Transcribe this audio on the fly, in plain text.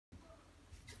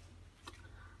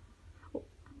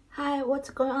Hi, what's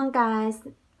going on, guys?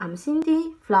 I'm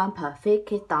Cindy from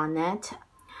perfectkickss.net.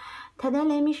 Today,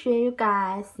 let me show you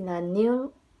guys the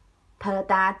new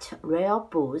product Real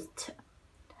Boost.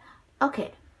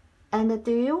 Okay, and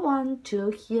do you want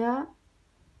to hear?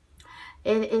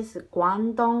 It is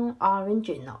Guangdong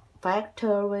original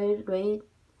factory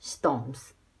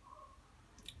stones.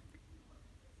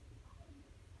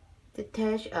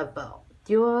 Detachable,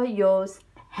 dual-use,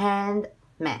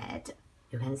 handmade.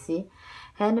 You can see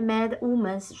handmade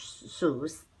women's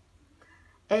shoes.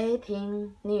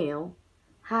 18 new,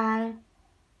 high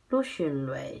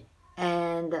luxury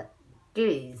and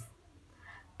gliss.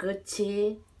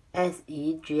 Gucci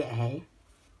SEGA.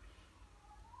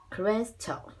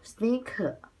 Crystal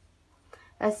sneaker.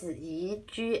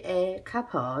 SEGA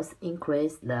couples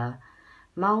increase the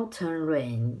mountain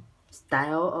range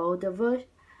style of the version.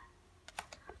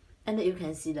 And you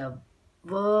can see the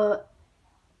vertical.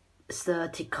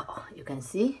 You can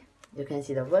see the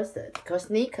vertical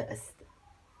sneakers.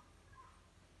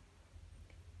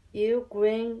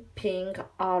 Green, pink,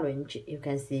 orange. You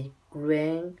can see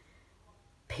green,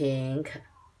 pink.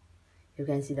 You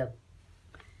can see the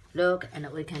look, and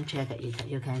we can check it.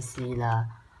 You can see the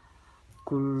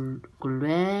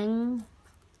green,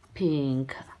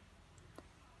 pink,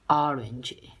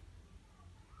 orange.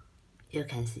 You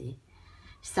can see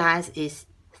size is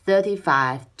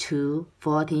 35 to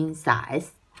 14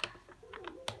 size,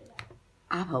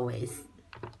 upper waist.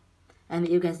 And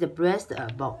you can see the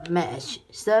breastable mesh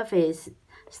surface.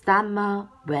 Summer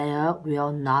wear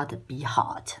will not be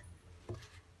hot.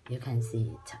 You can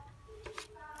see it.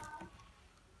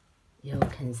 You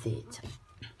can see it.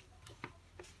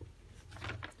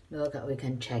 Look, we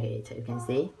can check it. You can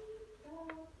see.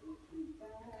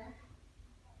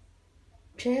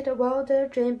 Jet water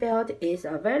drain belt is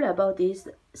available. This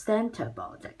center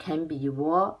belt can be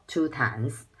worn 2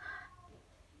 times.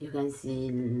 You can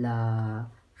see the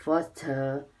first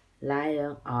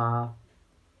line of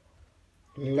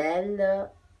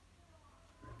leather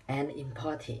and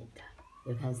imported.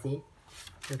 You can see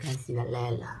the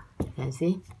leather. You can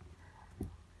see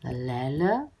the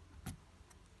leather.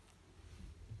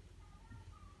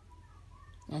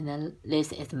 And then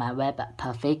this is my web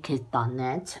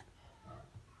perfectkickss.net.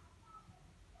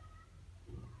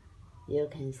 You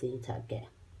can see it again.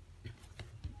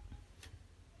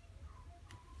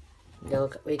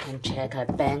 Look, we can check a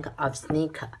bank of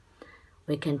sneaker.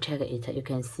 We can check it. You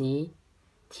can see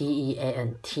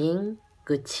TEAN, Teen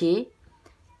Gucci.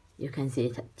 You can see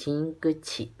it, Teen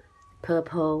Gucci.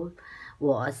 Purple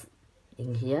was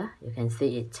in here. You can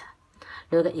see it.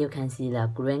 Look, you can see the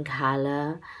green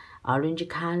color, orange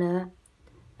color,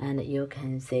 and you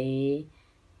can see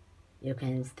the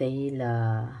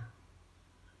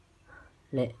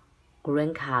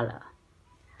green color.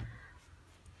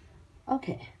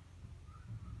 Okay.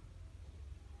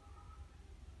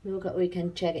 Look, we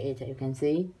can check it. You can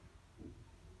see.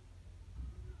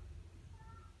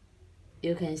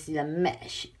 You can see the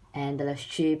mesh and the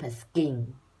sheep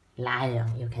skin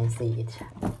lion. You can see it.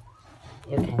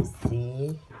 You can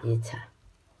see it.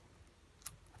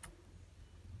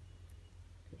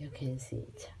 You can see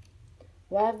it.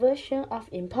 White version of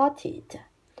imported,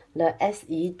 the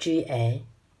SEGA.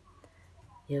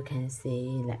 You can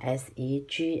see the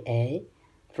SEGA,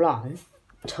 France,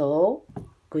 toe,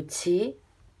 Gucci.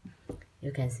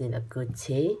 You can see the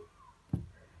Gucci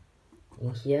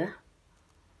in here.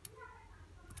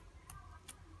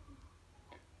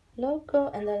 Logo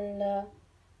and the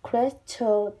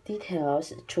crystal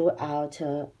details throughout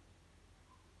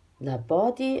the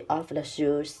body of the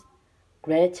shoes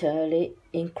greatly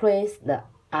increase the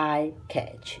eye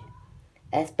catch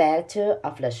aspect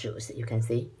of the shoes. You can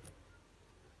see.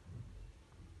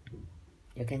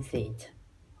 You can see it.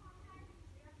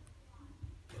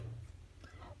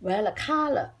 Well, the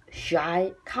color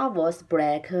shine covers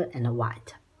black and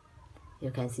white.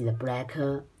 You can see the black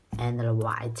and the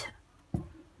white.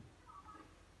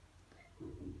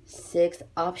 6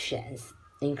 options,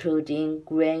 including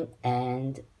green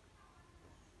and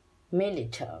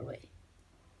military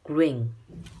green.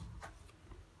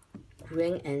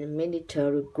 Green and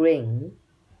military green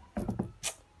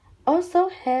also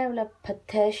have the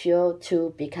potential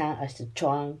to become a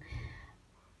strong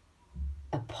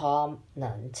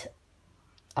opponent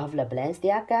of the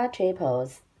Balenciaga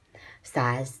triples.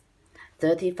 Size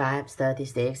 35,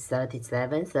 36,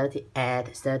 37,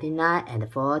 38, 39,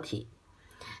 and 40.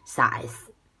 Size.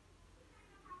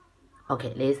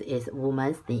 Okay, this is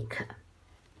woman's sneaker.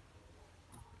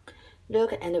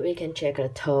 Look, and we can check the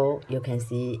toe. You can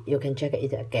check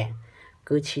it again.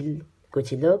 Gucci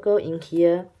logo in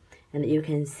here, and you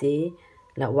can see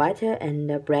the white and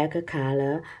the black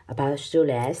color about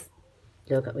shoelace.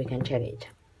 Look, we can check it.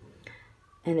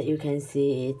 And you can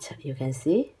see it. You can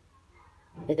see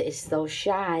it is so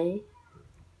shiny.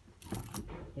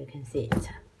 You can see it.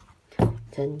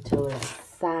 Turn to the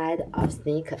side of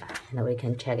sneaker and we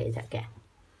can check it again.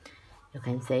 You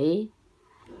can see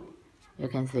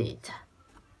it.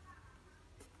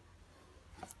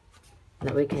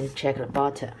 Now we can check the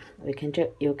bottom. We can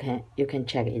check. You can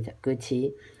check it.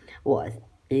 Gucci was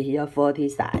here 40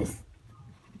 size.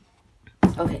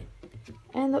 Okay,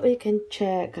 and we can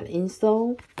check the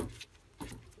insole.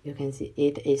 You can see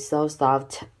it is so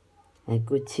soft. And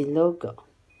Gucci logo,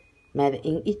 made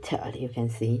in Italy. You can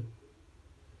see.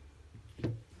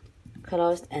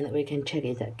 Closed, and we can check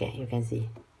it again. You can see.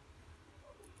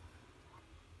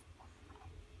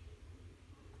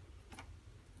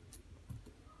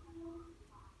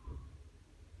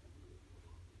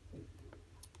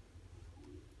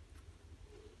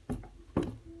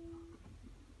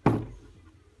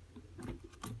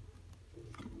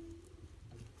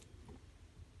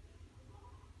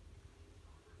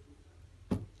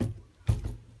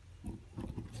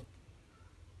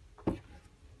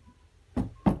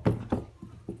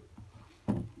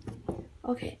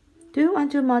 Okay, do you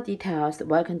want to more details?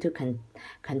 Welcome to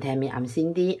contact me. I'm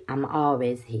Cindy. I'm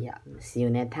always here. See you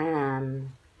next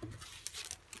time.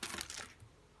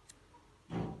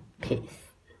 Peace.